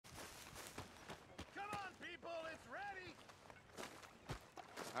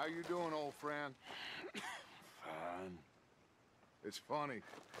How you doing, old friend? Fine. It's funny,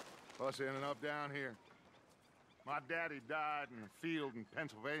 us ending up down here. My daddy died in a field in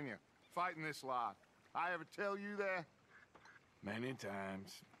Pennsylvania, fighting this lot. I ever tell you that? Many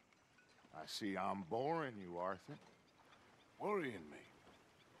times. I see I'm boring you, Arthur. Worrying me.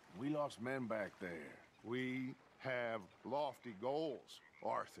 We lost men back there. We have lofty goals,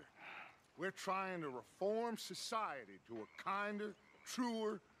 Arthur. We're trying to reform society to a kinder,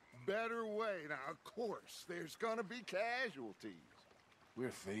 truer, better way. Now, of course, there's gonna be casualties. We're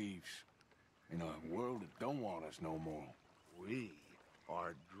thieves. In a world that don't want us no more. We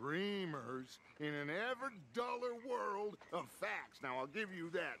are dreamers in an ever duller world of facts. Now, I'll give you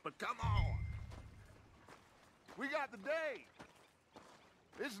that, but come on. We got the day.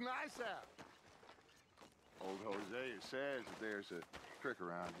 It's nice out. Old Hosea says that there's a trick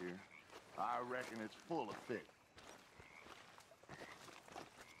around here. I reckon it's full of fish.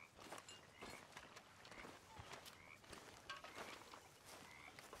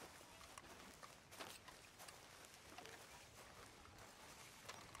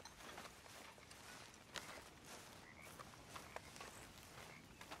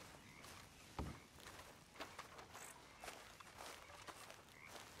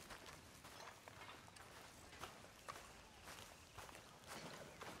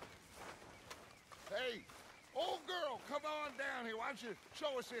 Hey, old girl, come on down here. Why don't you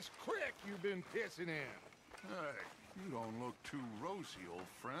show us this creek you've been pissing in? Hey, you don't look too rosy, old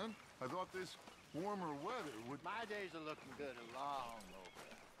friend. I thought this warmer weather would... My days are looking good along over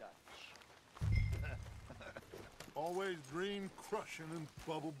Dutch. Always dream crushing and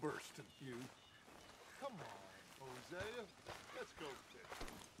bubble bursting, you. Come on, Hosea. Let's go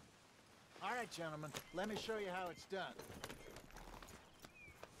fishing. All right, gentlemen, let me show you how it's done.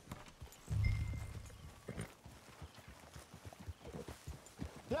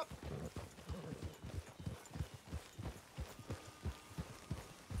 Yep.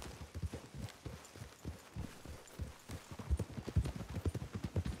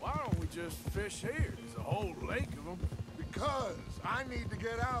 Why don't we just fish here? There's a whole lake of them. Because I need to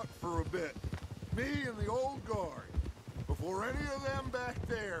get out for a bit. Me and the old guard. Before any of them back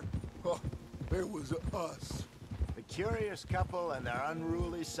there, oh, there was us. The curious couple and their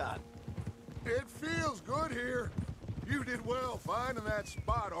unruly son. It feels good here. You did well finding that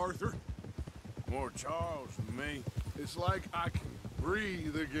spot, Arthur. More Charles than me. It's like I can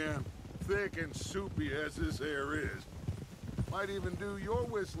breathe again, thick and soupy as this air is. Might even do your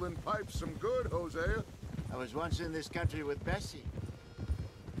whistling pipes some good, Hosea. I was once in this country with Bessie.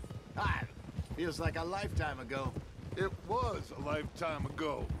 Ah, feels like a lifetime ago. It was a lifetime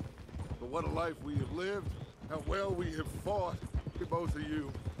ago. But what a life we have lived, how well we have fought, both of you.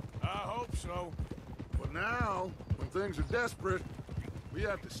 I hope so. But now, when things are desperate, we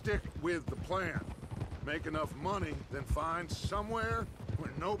have to stick with the plan. Make enough money, then find somewhere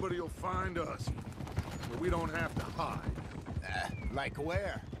where nobody will find us. Where we don't have to hide. Like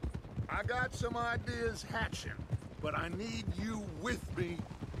where? I got some ideas hatching, but I need you with me,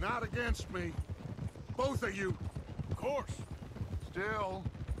 not against me. Both of you. Of course. Still,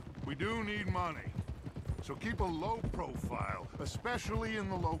 we do need money. So keep a low profile, especially in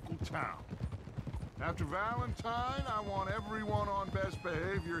the local town. After Valentine, I want everyone on best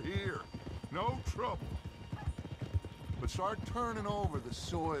behavior here. No trouble. But start turning over the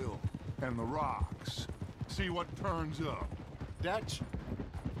soil and the rocks. See what turns up. Dutch,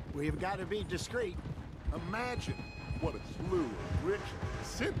 we've got to be discreet. Imagine what a slew of rich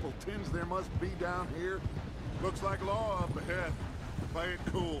simpletons there must be down here. Looks like law up ahead. Play it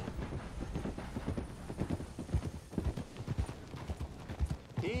cool.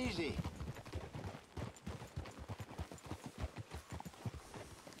 Easy.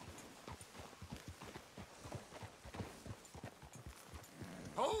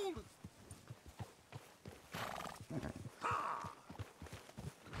 Hold it! Ha!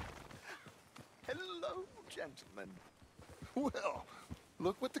 Hello, gentlemen. Well,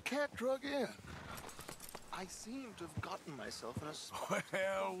 look what the cat drug in. I seem to have gotten myself in a spot.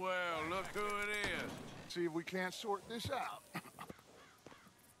 Well, well, look who it is. See if we can't sort this out.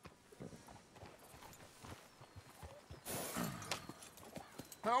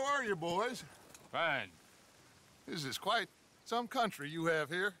 How are you, boys? Fine. This is quite some country you have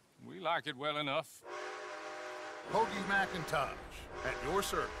here. We like it well enough. Hoagie McIntosh, at your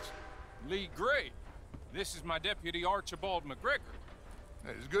service. Lee Gray. This is my deputy Archibald McGregor.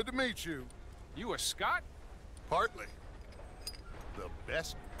 It's good to meet you. You a Scot? Partly. The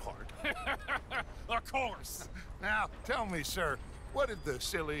best part. Of course. Now, tell me, sir, what did the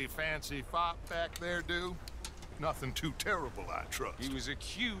silly, fancy fop back there do? Nothing too terrible, I trust. He was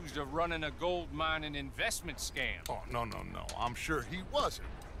accused of running a gold mining investment scam. Oh, no. I'm sure he wasn't.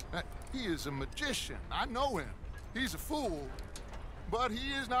 He is a magician. I know him. He's a fool, but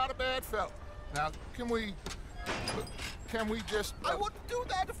he is not a bad fellow. Now, can we just... I wouldn't do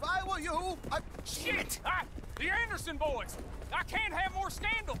that if I were you. Shit! The Anderson boys! I can't have more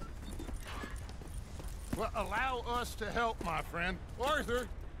scandal! Well, allow us to help, my friend. Arthur,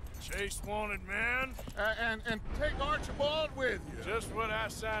 Chase wanted man. and take Archibald with you. Just what I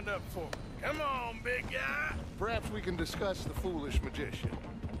signed up for. Come on, big guy. Perhaps we can discuss the foolish magician.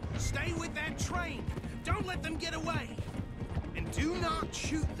 Stay with that train. Don't let them get away. And do not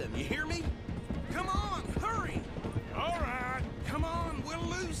shoot them, you hear me? Come on, hurry! All right. Come on, we're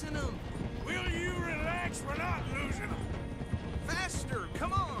losing them. Will you relax? We're not losing them. Faster,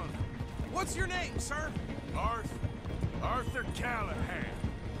 come on. What's your name, sir? Arthur Callahan.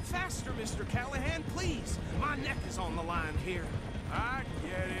 Faster, Mr. Callahan, please. My neck is on the line here. I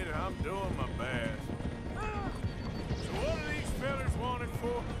get it. I'm doing my best. So what are these fellas wanted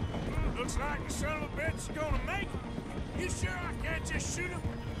for? Looks like the son of a bitch is gonna make it. You sure I can't just shoot him?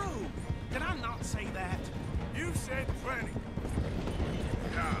 Oh, did I not say that? You've said plenty.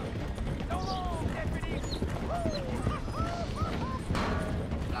 Go on, deputy!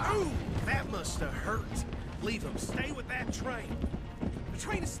 Ooh, that must have hurt. Leave him. Stay with that train. The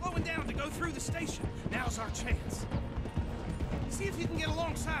train is slowing down to go through the station. Now's our chance. See if you can get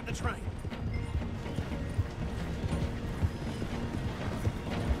alongside the train.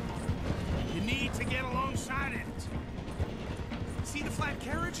 You need to get alongside it. See the flat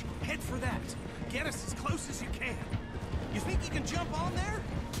carriage? Head for that. Get us as close as you can. You think you can jump on there?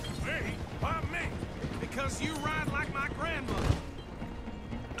 Me? Why me? Because you ride like my grandmother.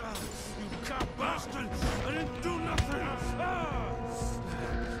 You cop bastard! I didn't do nothing!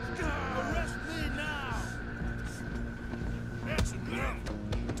 Arrest me now! That's enough!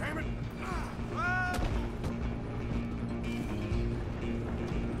 Damn it!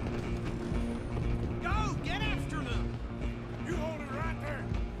 Go! Get after them! You hold it right there!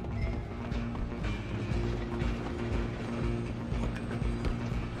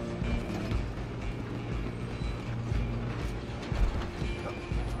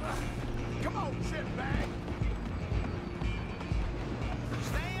 Come on, shitbag.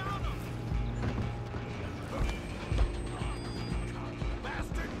 Stay on them!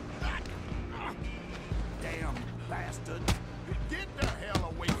 Bastard. Damn bastard. Get the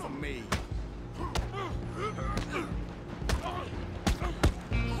hell away from me.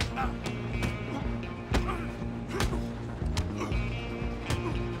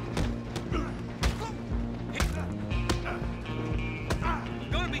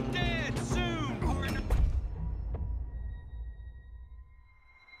 Gonna be dead soon, partner!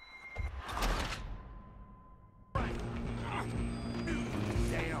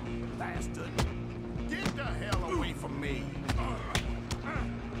 Damn bastard. Get the hell away from me.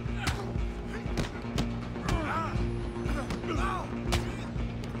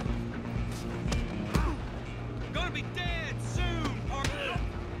 Gonna be dead soon, partner!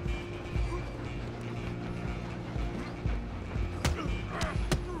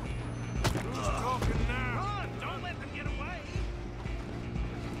 Who's talking now? Run! Don't let them get away!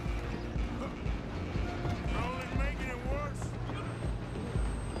 You're only making it worse.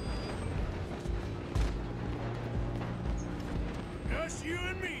 Just you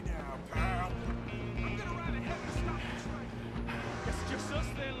and me now, pal. I'm gonna ride ahead and stop the train. It's just us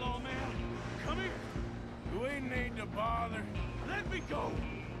then, lawman. Come here. We need to bother. Let me go.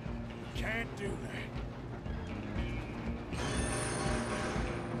 Can't do that.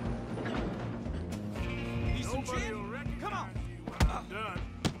 Need some Nobody gin? will recognize Come on! you when I'm done.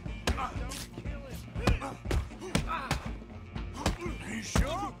 Don't kill him. You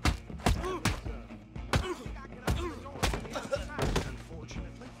sure?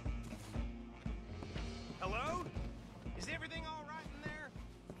 Unfortunately. Hello? Is everything all right in there?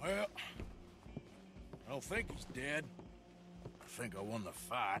 Well, I don't think he's dead. I think I won the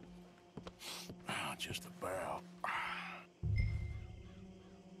fight. Just about.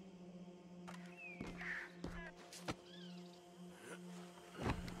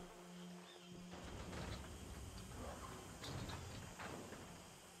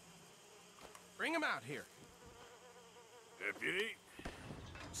 Bring him out here. Deputy,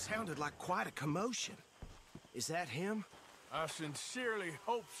 Sounded like quite a commotion. Is that him? I sincerely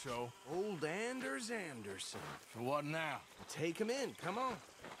hope so. Old Anders Anderson. So what now? Take him in, come on.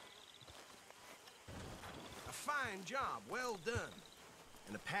 A fine job, well done.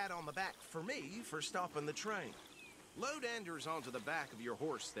 And a pat on the back for me for stopping the train. Load Anders onto the back of your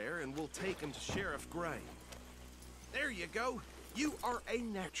horse there, and we'll take him to Sheriff Gray. There you go. You are a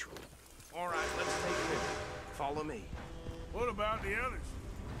natural. All right, let's take care. Follow me. What about the others?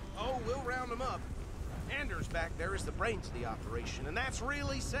 Oh, we'll round them up. Anders back there is the brains of the operation, and that's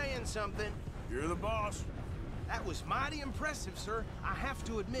really saying something. You're the boss. That was mighty impressive, sir. I have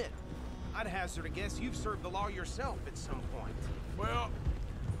to admit. I'd hazard a guess you've served the law yourself at some point. Well,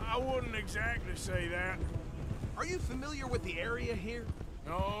 I wouldn't exactly say that. Are you familiar with the area here?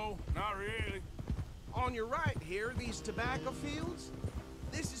 No, not really. On your right here, these tobacco fields?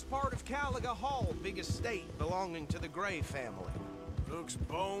 This is part of Caliga Hall, big estate belonging to the Gray family. Looks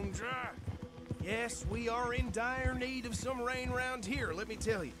bone dry. Yes, we are in dire need of some rain round here, let me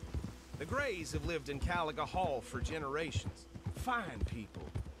tell you. The Grays have lived in Caliga Hall for generations. Fine people.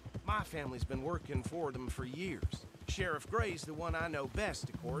 My family's been working for them for years. Sheriff Gray's the one I know best,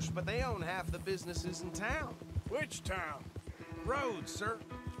 of course, but they own half the businesses in town. Which town? Rhodes, sir.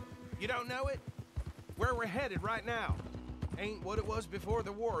 You don't know it? Where we're headed right now. Ain't what it was before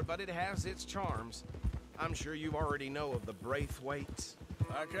the war, but it has its charms. I'm sure you already know of the Braithwaites.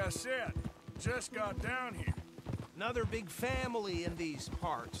 Like I said, just got down here. Another big family in these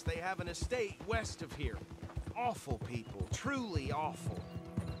parts. They have an estate west of here. Awful people, truly awful.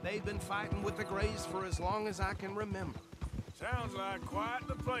 They've been fighting with the Grays for as long as I can remember. Sounds like quite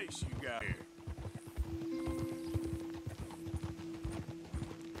the place you got here.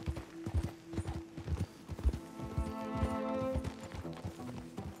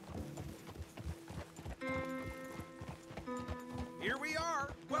 Here we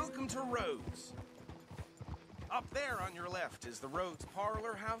are. Welcome to Rhodes. Up there on your left is the Rhodes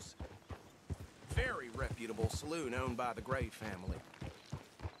Parlor House. Very reputable saloon owned by the Gray family.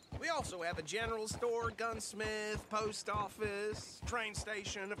 We also have a general store, gunsmith, post office, train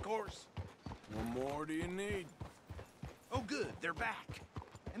station, of course. What more do you need? Oh, good, they're back.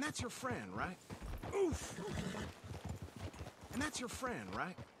 And that's your friend, right? Oof! And that's your friend,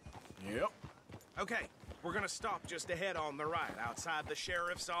 right? Yep. Okay, we're gonna stop just ahead on the right, outside the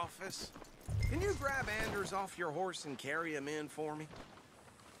sheriff's office. Can you grab Anders off your horse and carry him in for me?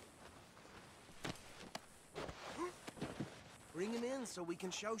 Bring him in so we can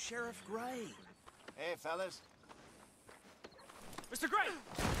show Sheriff Gray. Hey, fellas. Mr. Gray!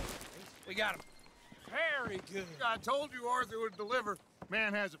 We got him. Very good. I told you Arthur would deliver.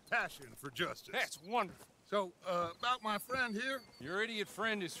 Man has a passion for justice. That's wonderful. So, about my friend here? Your idiot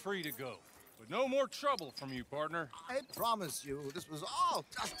friend is free to go. But no more trouble from you, partner. I promise you, this was all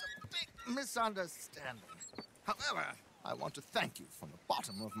just a big misunderstanding. However, I want to thank you from the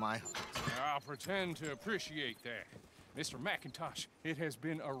bottom of my heart. I'll pretend to appreciate that. Mr. McIntosh, it has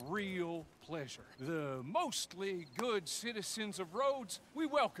been a real pleasure. The mostly good citizens of Rhodes, we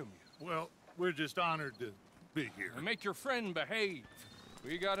welcome you. Well, we're just honored to be here. And make your friend behave.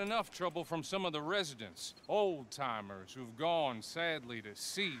 We got enough trouble from some of the residents, old-timers who've gone, sadly, to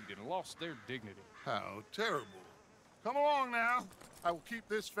seed and lost their dignity. How terrible. Come along now. I will keep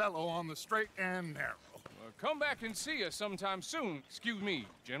this fellow on the straight and narrow. Come back and see us sometime soon. Excuse me,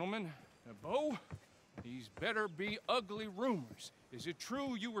 gentlemen. Bo, these better be ugly rumors. Is it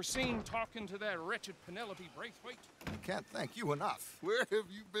true you were seen talking to that wretched Penelope Braithwaite? I can't thank you enough. Where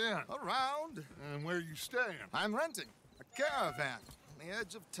have you been? Around, And where you staying? I'm renting a caravan on the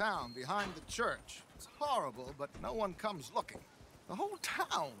edge of town behind the church. It's horrible, but no one comes looking. The whole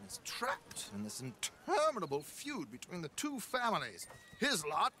town is trapped in this interminable feud between the two families. His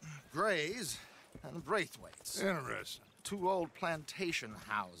lot, Gray's, and the Braithwaites. Interesting. Two old plantation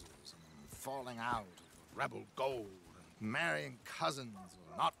houses, and falling out of rebel gold, and marrying cousins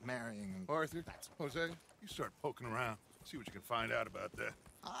or not marrying. Arthur, Jose, you start poking around. See what you can find out about that.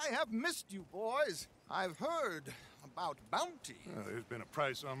 I have missed you, boys. I've heard about bounty. Well, there's been a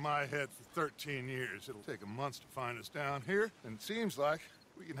price on my head for 13 years. It'll take a month to find us down here, and it seems like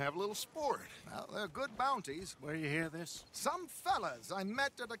we can have a little sport. Well, they're good bounties. Where you hear this? Some fellas I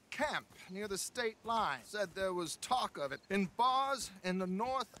met at a camp near the state line said there was talk of it in bars in the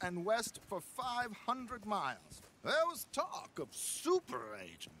north and west for 500 miles. There was talk of super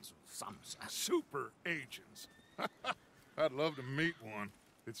agents of some sort. Super agents. I'd love to meet one.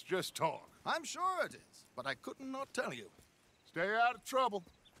 It's just talk. I'm sure it is, but I couldn't not tell you. Stay out of trouble.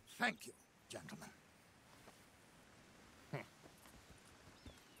 Thank you, gentlemen.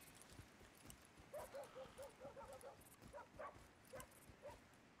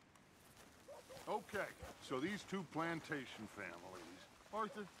 Okay, so these two plantation families.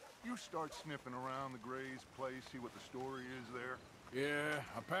 Arthur, you start sniffing around the Gray's place, see what the story is there. Yeah,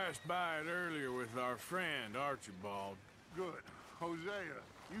 I passed by it earlier with our friend, Archibald. Good. Hosea,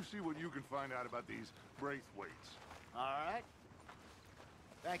 you see what you can find out about these Braithwaites. All right.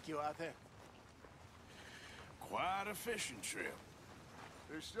 Thank you, Arthur. quite a fishing trip.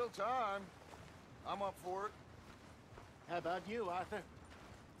 There's still time. I'm up for it. How about you, Arthur?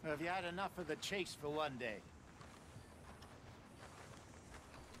 Or have you had enough of the chase for one day?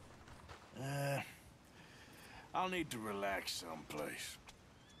 I'll need to relax someplace.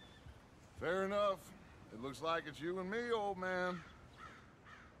 Fair enough. It looks like it's you and me, old man.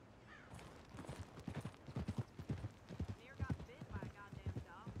 Mayor got bit by a goddamn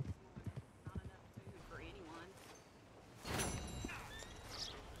dog this morning. Not enough food for anyone.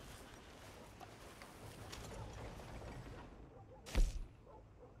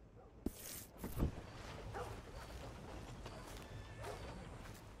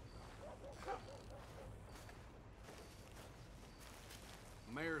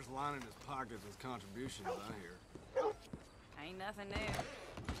 The mayor's lining his pockets with contributions, I hear. Ain't nothing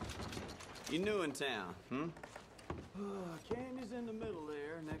new. You new in town, hmm? Candy's in the middle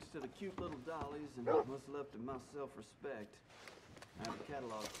there, next to the cute little dollies, and what's left of my self-respect. I have a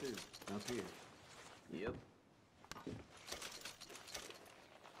catalog, too, up here. Yep.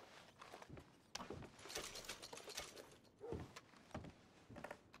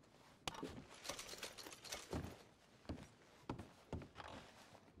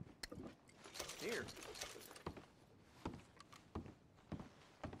 Here.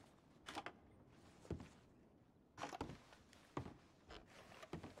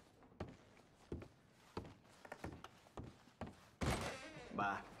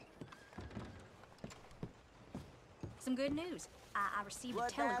 Bye. Some good news. I received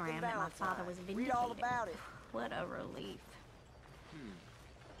What a telegram happened, that my father Valentine? was Read vindicated. all about it. What a relief.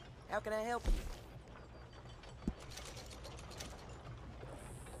 How can I help you?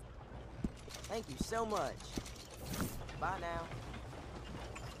 Thank you so much. Bye now.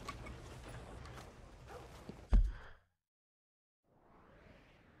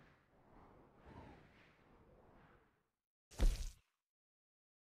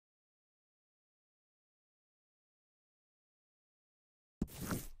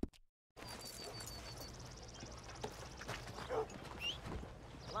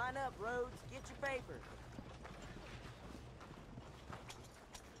 Line up, Rhodes. Get your paper.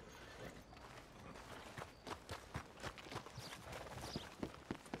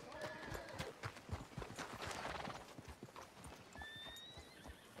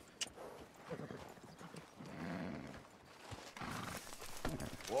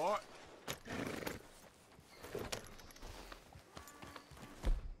 What?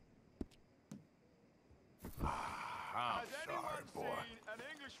 I'm sorry, boy. An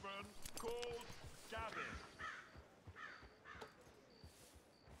Englishman called Gavin?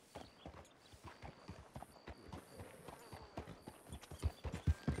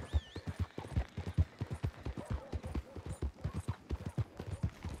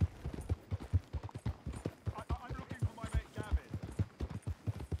 I'm looking for my mate Gavin.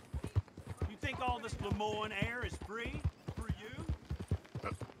 You think all this Lemoyne air is free? For you?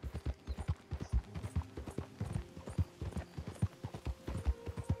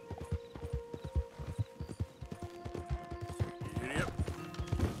 Idiot.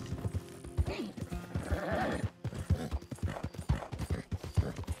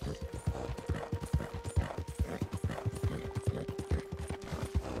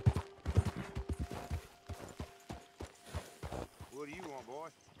 What do you want, boy?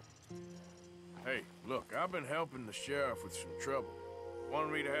 Hey, look, I've been helping the sheriff with some trouble.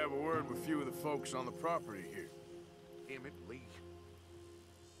 Wanted me to have a word with a few of the folks on the property here. Emmett Lee.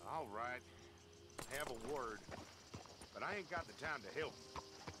 All right. Have a word. But I ain't got the time to help you.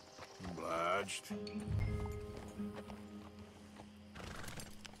 Obliged.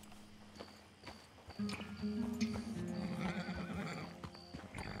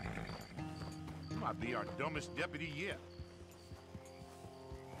 You might be our dumbest deputy yet.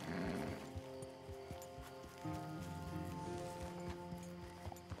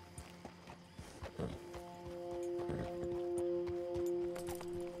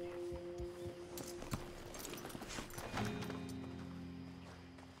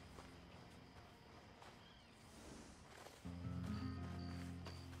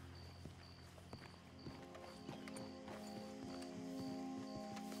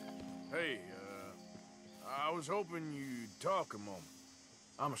 Hey, I was hoping you'd talk a moment.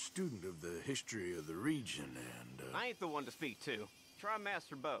 I'm a student of the history of the region, and, I ain't the one to speak to. Try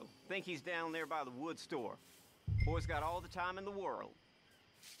Master Bo. Think he's down there by the wood store. Boy's got all the time in the world.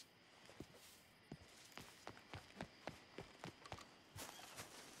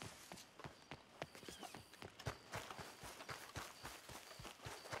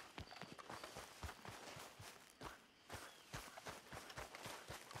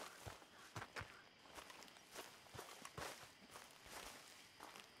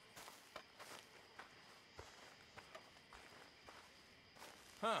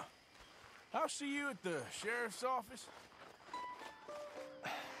 Huh. I'll see you at the sheriff's office.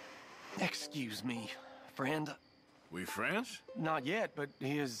 Excuse me, friend. We friends? Not yet, but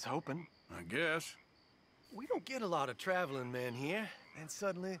he is hoping. I guess. We don't get a lot of traveling men here, and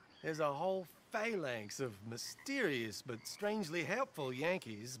suddenly there's a whole phalanx of mysterious but strangely helpful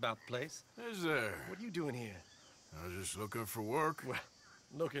Yankees about the place. Is there? What are you doing here? I was just looking for work. Well,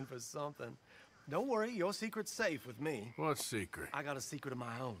 looking for something. Don't worry, your secret's safe with me. What secret? I got a secret of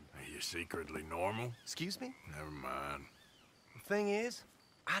my own. Are you secretly normal? Excuse me? Never mind. The thing is,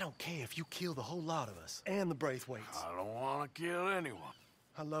 I don't care if you kill the whole lot of us, and the Braithwaites. I don't want to kill anyone.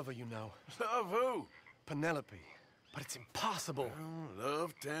 I love her, you know. Love who? Penelope. But it's impossible. Well,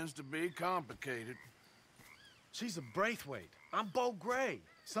 love tends to be complicated. She's a Braithwaite. I'm Bo Gray,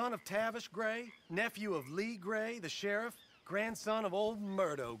 son of Tavish Gray, nephew of Lee Gray, the sheriff, grandson of old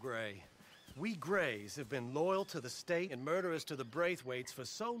Murdo Gray. We Grays have been loyal to the state and murderous to the Braithwaites for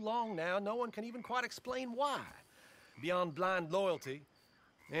so long now, no one can even quite explain why. Beyond blind loyalty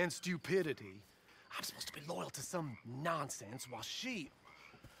and stupidity, I'm supposed to be loyal to some nonsense while she's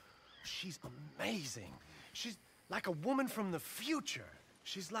amazing. She's like a woman from the future.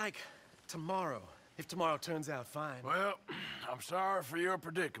 She's like tomorrow, if tomorrow turns out fine. Well, I'm sorry for your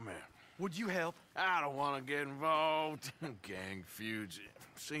predicament. Would you help? I don't want to get involved in gang feuds.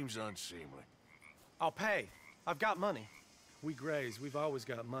 Seems unseemly. I'll pay. I've got money. We Grays, we've always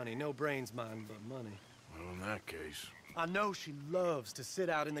got money. No brains, mind, but money. Well, in that case... I know she loves to sit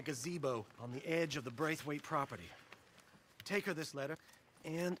out in the gazebo on the edge of the Braithwaite property. Take her this letter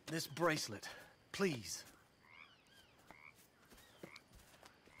and this bracelet, please.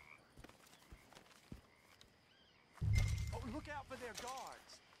 Oh, look out for their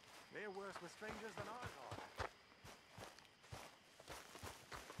guards. They're worse with strangers than ours are.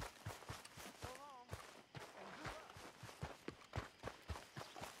 So long, and good luck.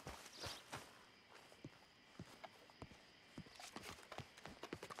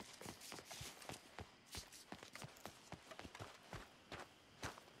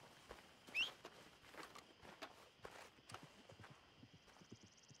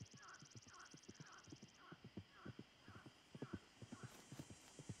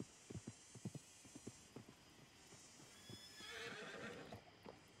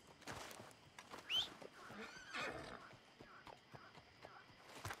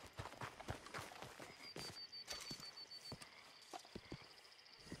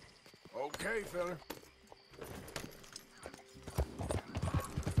 Okay, fella.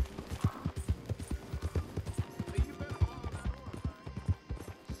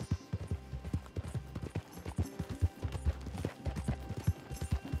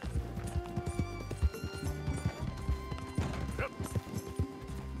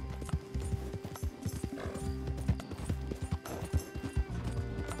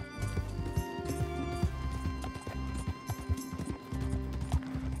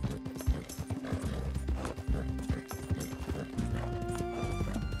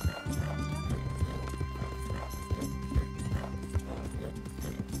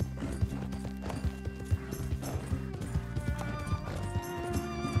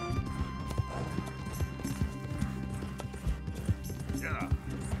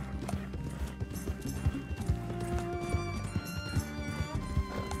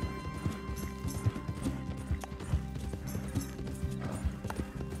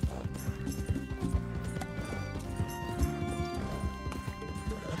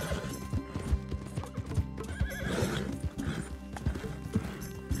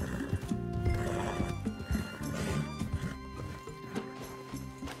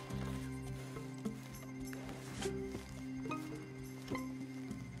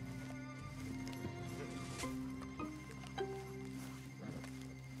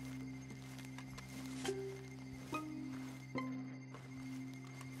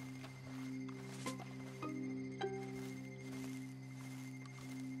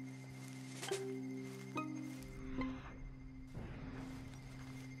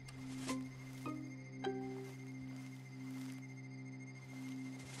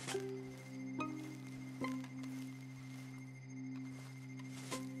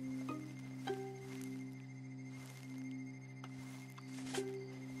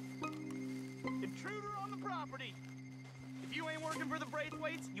 Intruder on the property! If you ain't working for the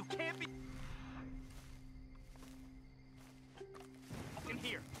Braithwaites, you can't be... in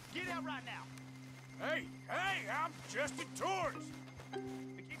here. Get out right now. Hey, I'm just a tourist.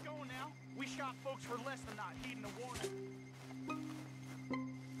 Keep going now. We shot folks for less than not heeding a warning.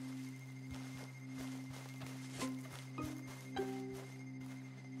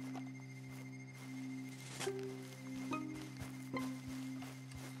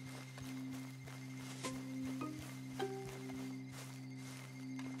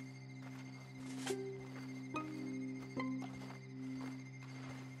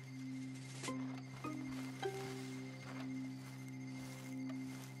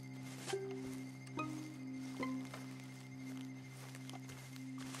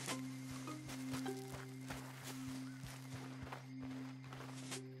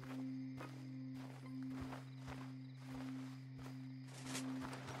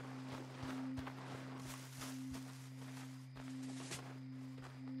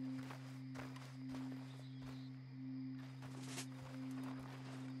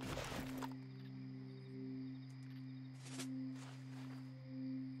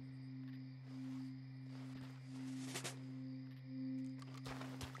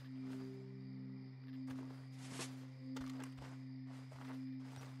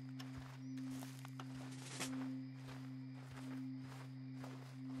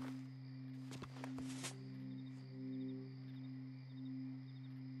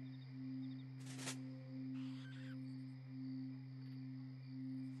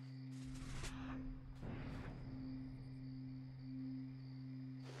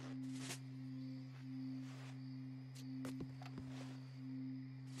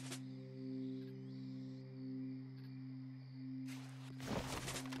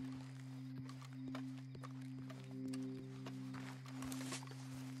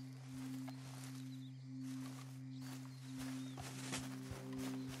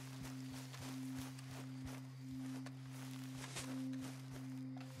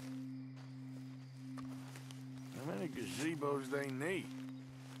 suppose they need.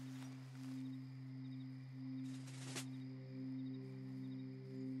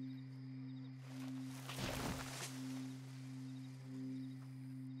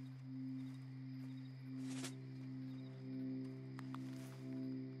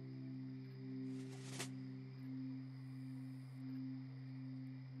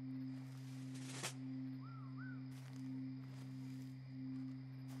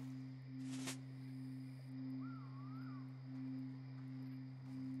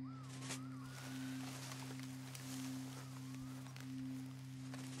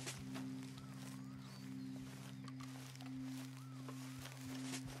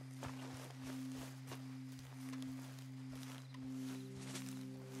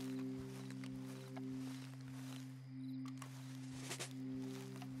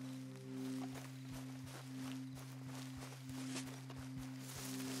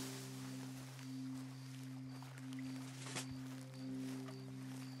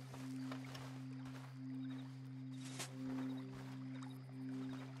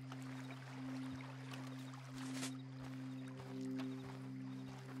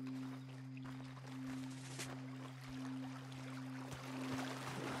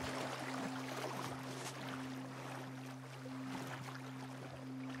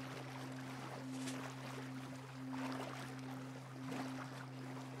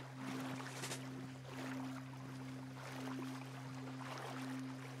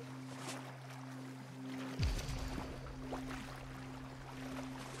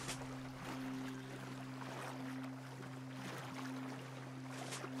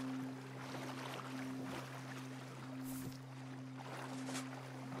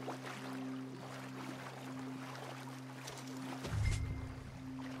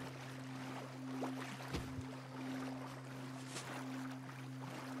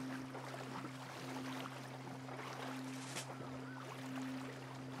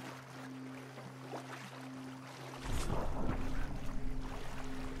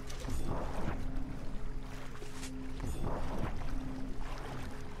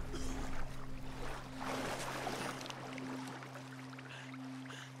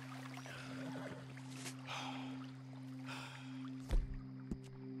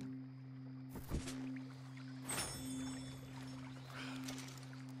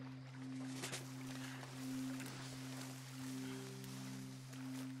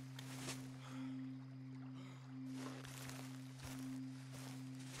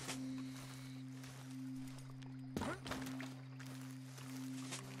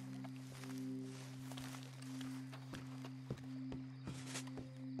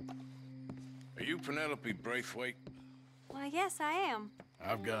 Are you Penelope Braithwaite? Why, yes, I am.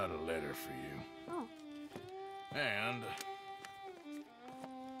 I've got a letter for you. Oh. And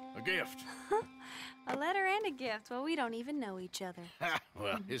a gift. A letter and a gift. Well, we don't even know each other.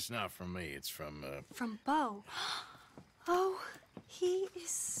 Well, it's not from me. It's from, From Bo. Oh, he is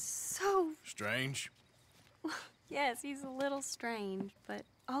so... Strange? Yes, he's a little strange, but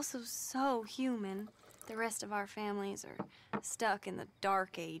also so human. The rest of our families are stuck in the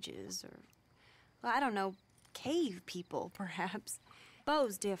Dark Ages, or, well, I don't know, cave people, perhaps.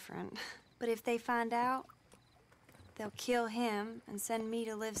 Bo's different, but if they find out, they'll kill him and send me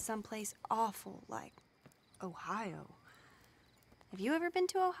to live someplace awful like Ohio. Have you ever been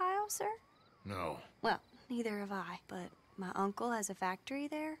to Ohio, sir? No. Well, neither have I, but my uncle has a factory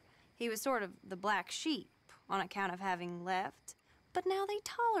there. He was sort of the black sheep on account of having left, but now they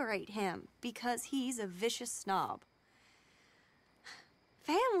tolerate him because he's a vicious snob.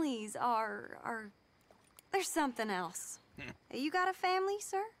 Families are there's something else. You got a family,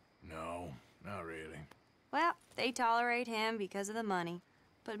 sir? No, not really. Well, they tolerate him because of the money.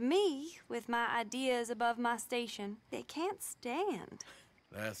 But me, with my ideas above my station, they can't stand.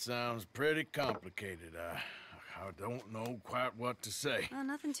 That sounds pretty complicated. I don't know quite what to say. Well,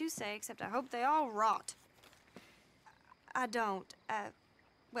 nothing to say, except I hope they all rot. I don't.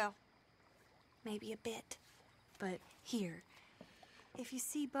 Well, maybe a bit. But here, if you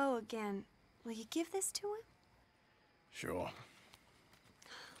see Bo again, will you give this to him? Sure.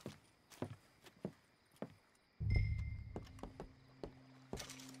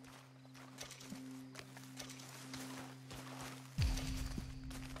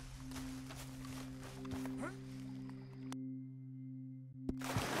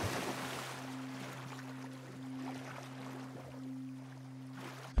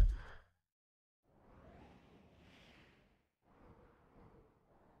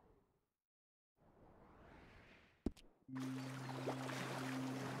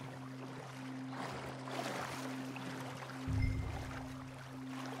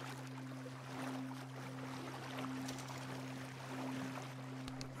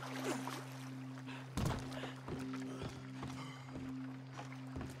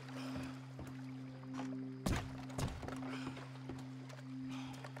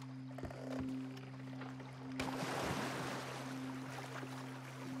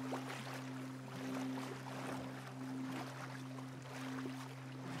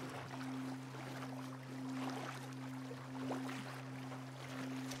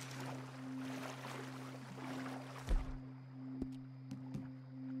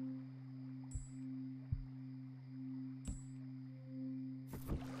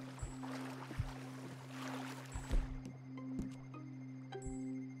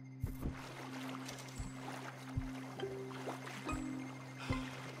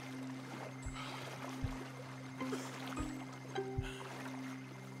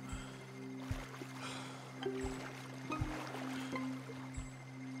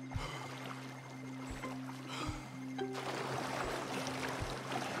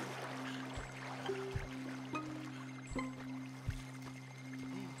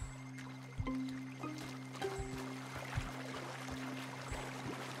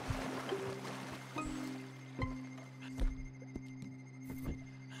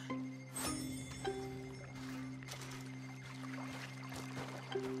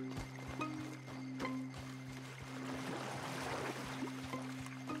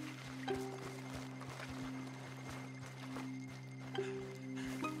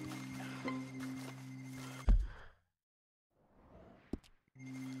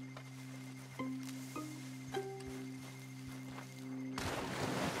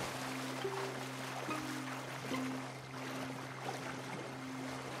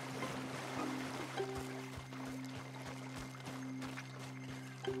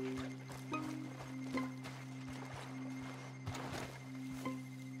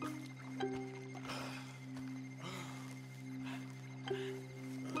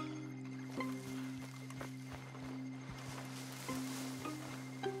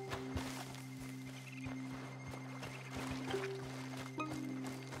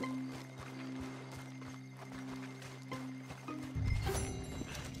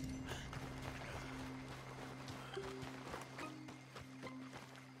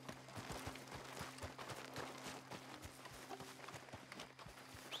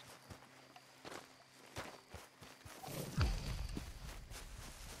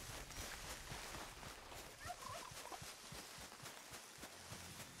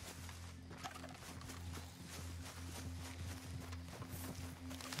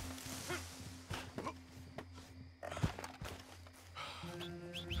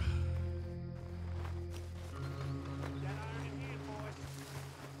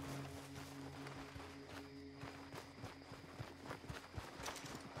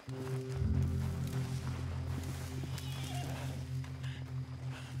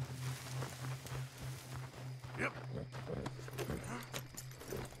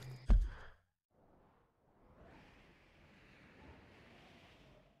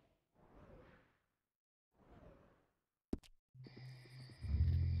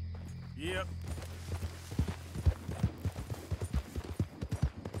 Yep.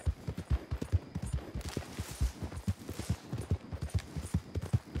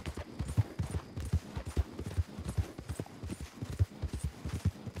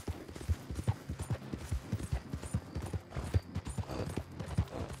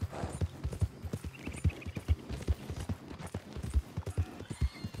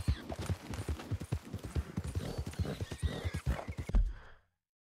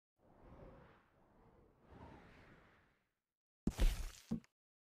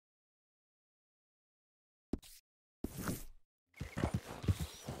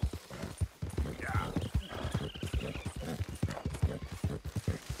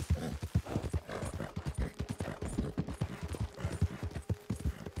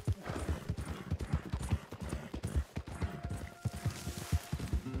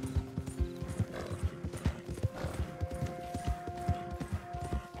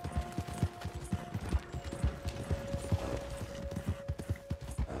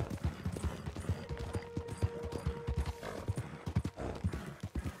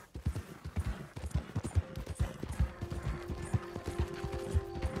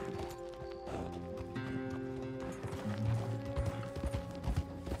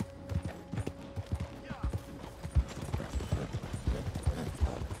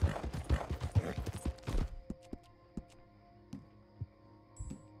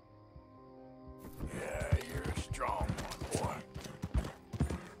 Yeah, you're a strong one, boy.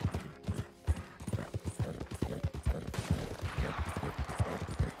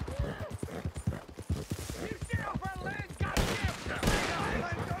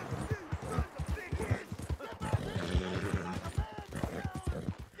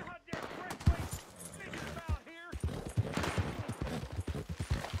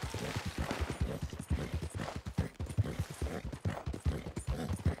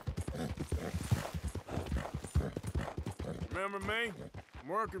 Remember me? I'm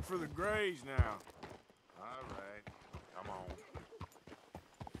working for the Grays now. All right, come on.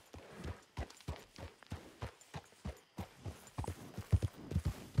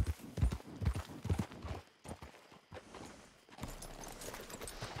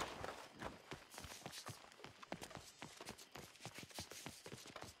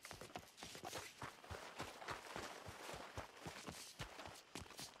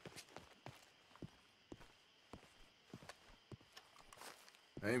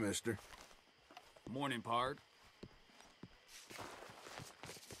 Hey, mister. Morning, Pard.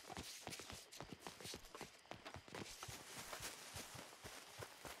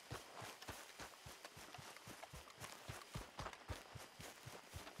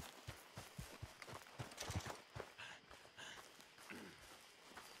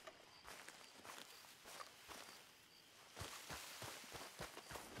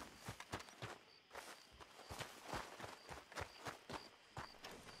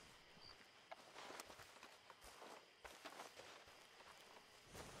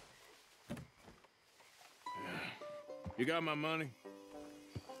 You got my money?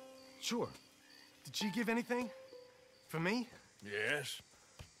 Sure. Did she give anything? For me? Yes.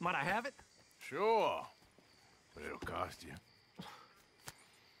 Might I have it? Sure. But it'll cost you.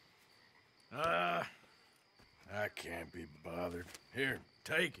 I can't be bothered. Here,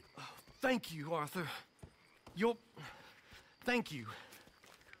 take it. Oh, thank you, Arthur. You're... Thank you.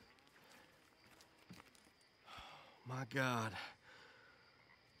 My God.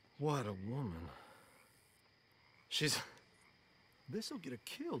 What a woman. She's... This'll get her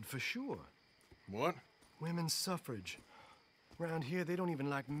killed for sure. What? Women's suffrage. Around here, they don't even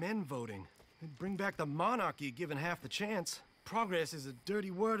like men voting. They'd bring back the monarchy given half the chance. Progress is a dirty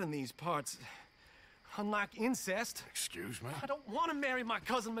word in these parts. Unlike incest. Excuse me? I don't want to marry my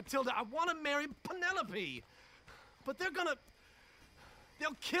cousin Matilda. I want to marry Penelope. But they're gonna...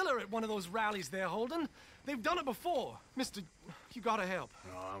 They'll kill her at one of those rallies they're holding. They've done it before. Mister, you gotta help.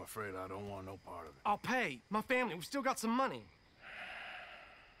 No, I'm afraid I don't want no part of it. I'll pay. My family, we've still got some money.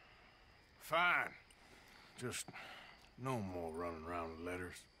 Fine. Just no more running around with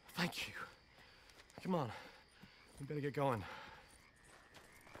letters. Thank you. Come on. We better get going.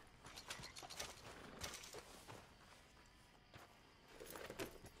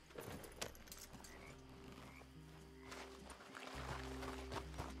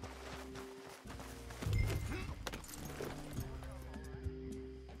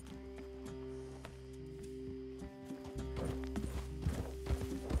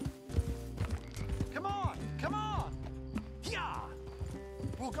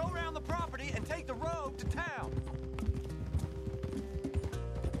 We'll go around the property and take the road to town.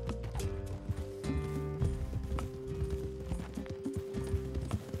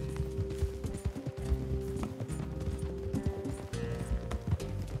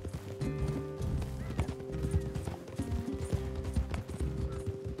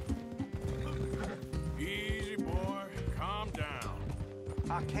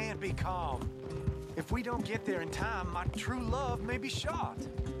 I can't be calm. If we don't get there in time, my true love may be shot.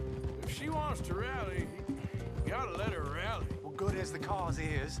 If she wants to rally, you gotta let her rally. Well, good as the cause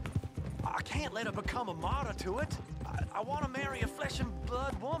is, I can't let her become a martyr to it. I want to marry a flesh and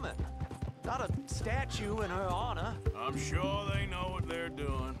blood woman, not a statue in her honor. I'm sure they know what they're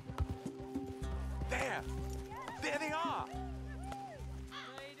doing. There! There they are!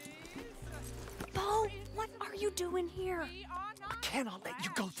 Bo, what are you doing here? I cannot let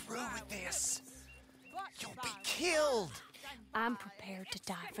you go through with this. You'll be killed. I'm prepared to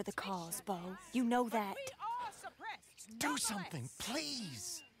die for the cause, Bo. You know that. Do something,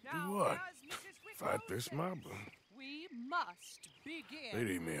 please. Do what? Fight this mob? We must begin.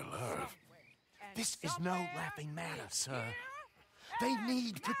 They'd eat me alive. This is no laughing matter, sir. They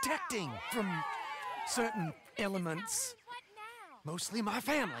need protecting from certain elements. Mostly my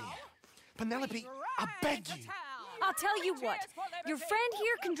family. Penelope, I beg you. I'll tell you what. Your friend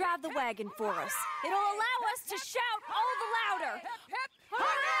here can drive the wagon for us. It'll allow us to shout all the louder.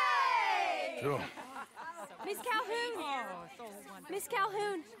 Hooray! Sure. Miss Calhoun. Miss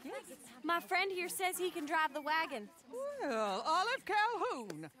Calhoun. My friend here says he can drive the wagon. Well, Olive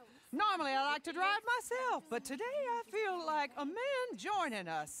Calhoun. Normally I like to drive myself, but today I feel like a man joining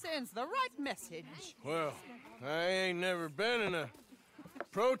us sends the right message. Well, I ain't never been in a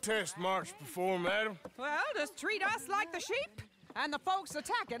protest march before, madam. Well, just treat us like the sheep, and the folks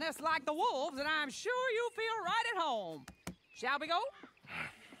attacking us like the wolves, and I'm sure you'll feel right at home. Shall we go?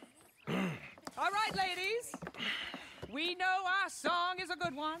 All right, ladies. We know our song is a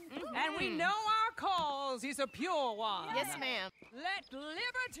good one, and we know our cause is a pure one. Yes, ma'am. Let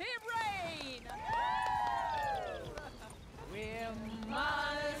liberty reign! We're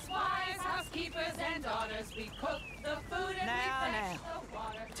mothers, wives, housekeepers, and daughters. We cook the food and we fetch the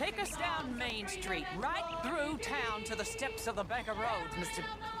water. Take us down Main Street, right through town to the steps of the Becker Road, Mr.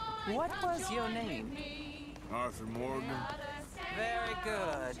 What was your name? Arthur Morgan. Very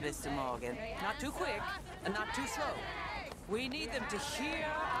good, Mr. Morgan. Not too quick, and not too slow. We need them to hear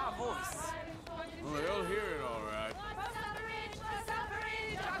our voice. Well, they'll hear it all right.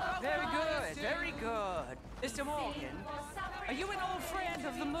 Very good, very good. Mr. Morgan, are you an old friend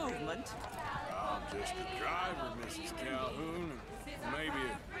of the movement? I'm just a driver, Mrs. Calhoun, and maybe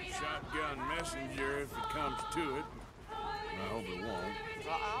a shotgun messenger if it comes to it. I hope it won't.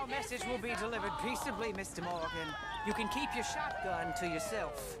 Our message will be delivered peaceably, Mr. Morgan. You can keep your shotgun to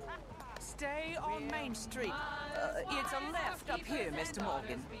yourself. Stay on Main Street. It's a left up here, Mr.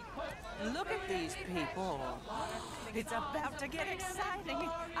 Morgan. Look at these people. It's about to get exciting.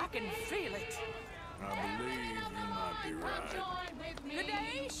 I can feel it. I believe you might be right. Good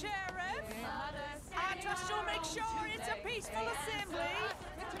day, Sheriff. I trust you'll make sure it's a peaceful assembly.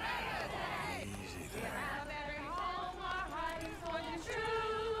 Easy there.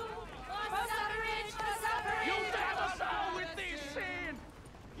 You'll damn us all with this sin!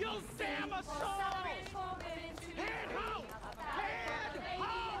 You'll damn us all! Head home! Head home!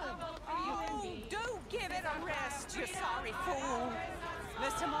 Oh, do give it a rest, you sorry fool.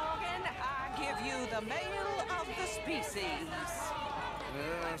 Mr. Morgan, I give you the male of the species.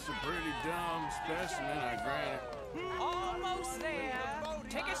 Yeah, that's a pretty dumb specimen, I grant it. Almost there.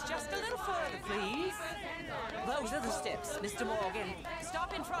 Take us just a little further, please. Those are the steps, Mr. Morgan.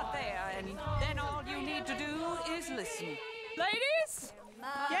 Stop in front there, and then all you need to do is listen. Ladies,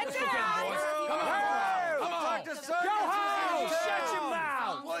 get down! Come on! Come on! Go home! Shut your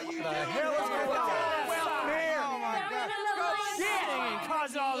mouth! What are you doing? The hell is going on? Well, here! Oh, my God. Go sitting and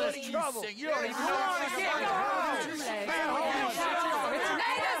cause all this trouble. You don't even know what you're doing. Go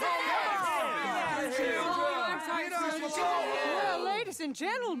Well, ladies and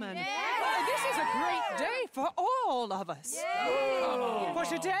gentlemen, this is a great day for all of us. For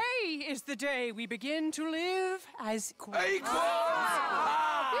today is the day we begin to live as equals.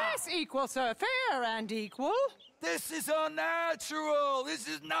 Yes, equal, sir. Fair and equal. This is unnatural! This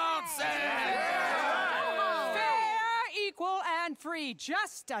is nonsense! Fair, equal, and free,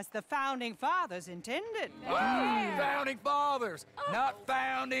 just as the Founding Fathers intended. Founding fathers, not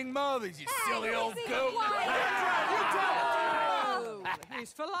founding mothers, you silly old goat!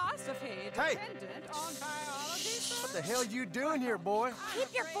 His philosophy dependent on biology. What the hell you doing here, boy?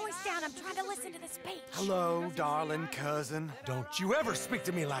 Keep your voice down. I'm trying to listen to the speech. Hello, darling cousin. Don't you ever speak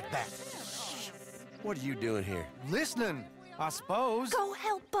to me like that. What are you doing here? Listening, I suppose. Go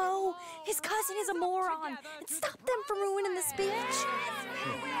help Bo. His cousin is a moron. And stop them from ruining the speech.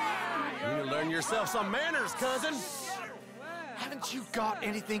 You need to learn yourself some manners, cousin. Haven't you got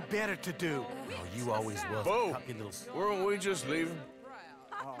anything better to do? Oh, you always was. Bo, weren't we just leaving?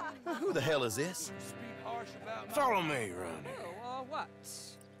 Who the hell is this? Follow me around here. What?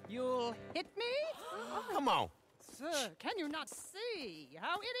 You'll hit me? Come on. Sir, can you not see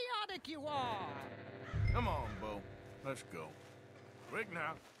how idiotic you are? Come on, Bo. Let's go. Quick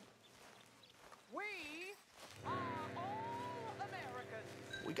now. We are all Americans.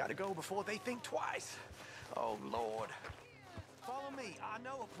 We gotta go before they think twice. Oh, Lord. Follow me. I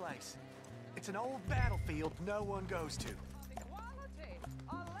know a place. It's an old battlefield no one goes to. Equality,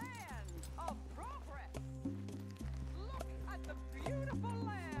 a land of progress. Look at the beautiful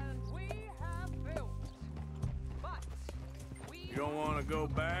land we have built. But You don't want to go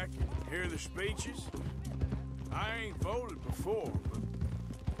back and hear the speeches? I ain't voted before,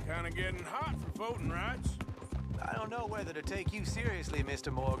 but kind of getting hot for voting rights. I don't know whether to take you seriously,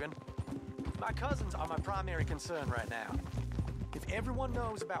 Mr. Morgan. My cousins are my primary concern right now. If everyone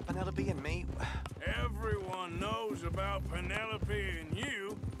knows about Penelope and me... Everyone knows about Penelope and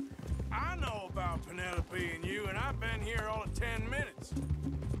you. I know about Penelope and you, and I've been here all of 10 minutes.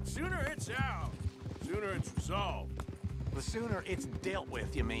 Sooner it's out, sooner it's resolved. The sooner it's dealt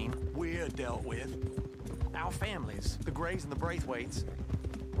with, you mean, we're dealt with. Our families, the Grays and the Braithwaites,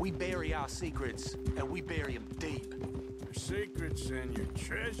 we bury our secrets, and we bury them deep. Your secrets and your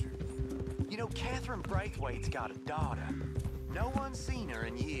treasure. You know, Catherine Braithwaite's got a daughter. No one's seen her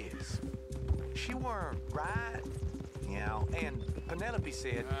in years. She weren't right, you know, and Penelope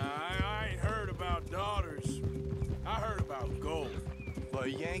said... I ain't heard about daughters. I heard about gold. Well,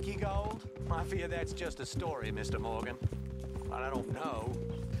 Yankee gold? I fear that's just a story, Mr. Morgan. But I don't know.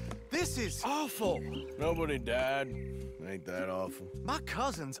 This is awful. Nobody died. Ain't that awful? My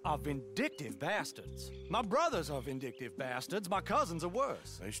cousins are vindictive bastards. My brothers are vindictive bastards. My cousins are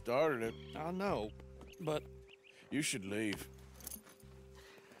worse. They started it. I know, but... You should leave.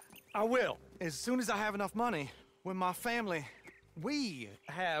 I will, as soon as I have enough money. When my family... We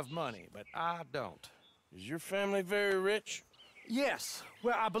have money, but I don't. Is your family very rich? Yes,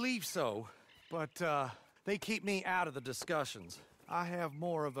 well, I believe so. But, they keep me out of the discussions. I have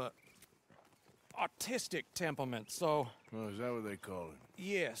more of a... artistic temperament, so... Oh, is that what they call it?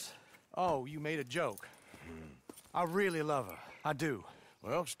 Yes. Oh, you made a joke. I really love her. I do.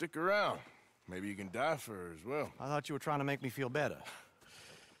 Well, stick around. Maybe you can die for her as well. I thought you were trying to make me feel better.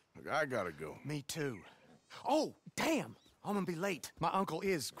 Look, I gotta go. Me too. Oh, damn! I'm gonna be late. My uncle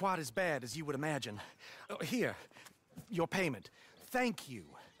is quite as bad as you would imagine. Here, your payment. Thank you.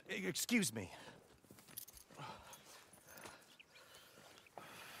 Excuse me.